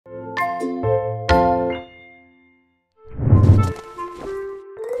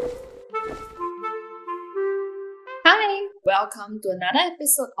welcome to another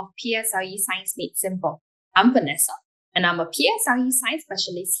episode of PSLE Science Made Simple. I'm Vanessa, and I'm a PSLE Science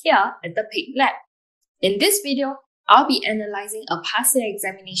Specialist here at the Pique Lab. In this video, I'll be analyzing a past year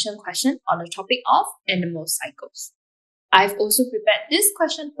examination question on the topic of animal cycles. I've also prepared this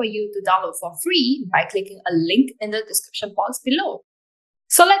question for you to download for free by clicking a link in the description box below.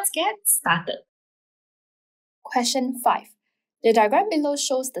 So let's get started. Question 5. The diagram below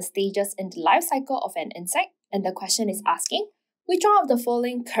shows the stages in the life cycle of an insect, and the question is asking, which one of the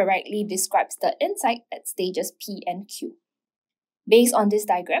following correctly describes the insect at stages P and Q? Based on this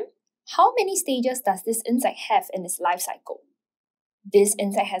diagram, how many stages does this insect have in its life cycle? This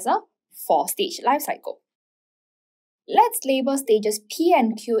insect has a 4-stage life cycle. Let's label stages P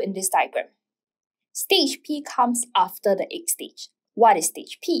and Q in this diagram. Stage P comes after the egg stage. What is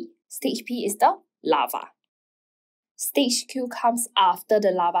stage P? Stage P is the larva. Stage Q comes after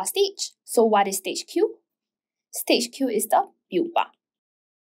the larva stage. So what is stage Q? Stage Q is the pupa.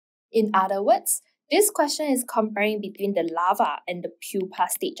 In other words, this question is comparing between the larva and the pupa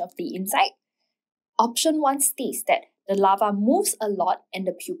stage of the insect. Option 1 states that the larva moves a lot and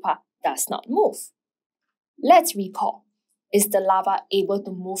the pupa does not move. Let's recall. Is the larva able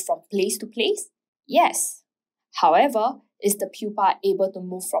to move from place to place? Yes. However, is the pupa able to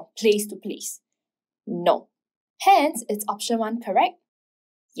move from place to place? No. Hence, is option 1 correct?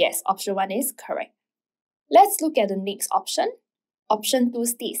 Yes, option 1 is correct. Let's look at the next option. Option 2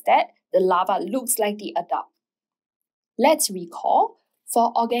 states that the larva looks like the adult. Let's recall,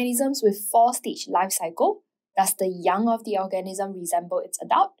 for organisms with 4-stage life cycle, does the young of the organism resemble its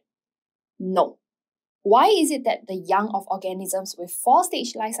adult? No. Why is it that the young of organisms with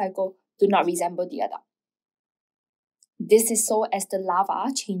 4-stage life cycle do not resemble the adult? This is so as the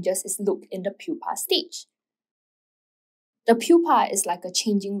larva changes its look in the pupa stage. The pupa is like a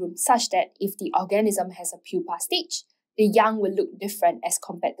changing room such that if the organism has a pupa stage, the young will look different as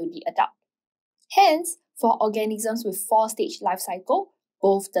compared to the adult. Hence, for organisms with 4-stage life cycle,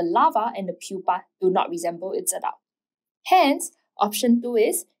 both the larva and the pupa do not resemble its adult. Hence, option 2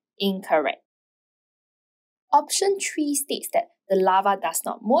 is incorrect. Option 3 states that the larva does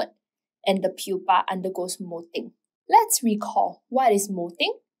not moult and the pupa undergoes molting. Let's recall, what is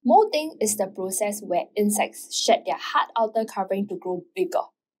molting? Molting is the process where insects shed their hard outer covering to grow bigger.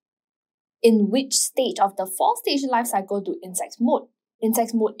 In which stage of the 4-stage life cycle do insects molt?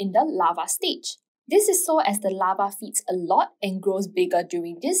 Insects molt in the larva stage. This is so as the larva feeds a lot and grows bigger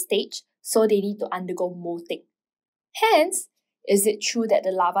during this stage, so they need to undergo molting. Hence, is it true that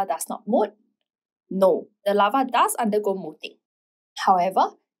the larva does not molt? No, the larva does undergo molting.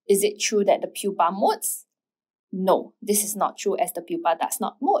 However, is it true that the pupa molts? No, this is not true as the pupa does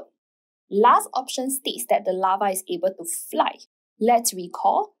not molt. Last option states that the larva is able to fly. Let's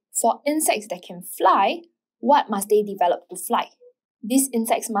recall, for insects that can fly, what must they develop to fly? These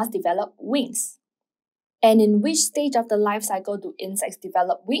insects must develop wings. And in which stage of the life cycle do insects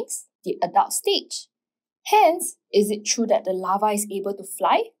develop wings? The adult stage. Hence, is it true that the larva is able to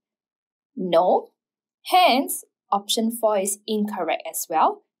fly? No. Hence, option 4 is incorrect as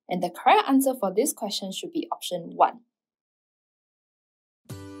well. And the correct answer for this question should be option 1.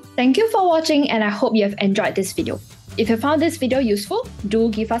 Thank you for watching, and I hope you have enjoyed this video. If you found this video useful, do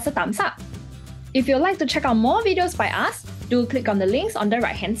give us a thumbs up. If you'd like to check out more videos by us, do click on the links on the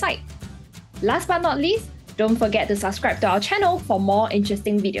right hand side. Last but not least, don't forget to subscribe to our channel for more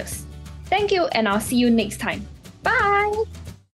interesting videos. Thank you, and I'll see you next time. Bye!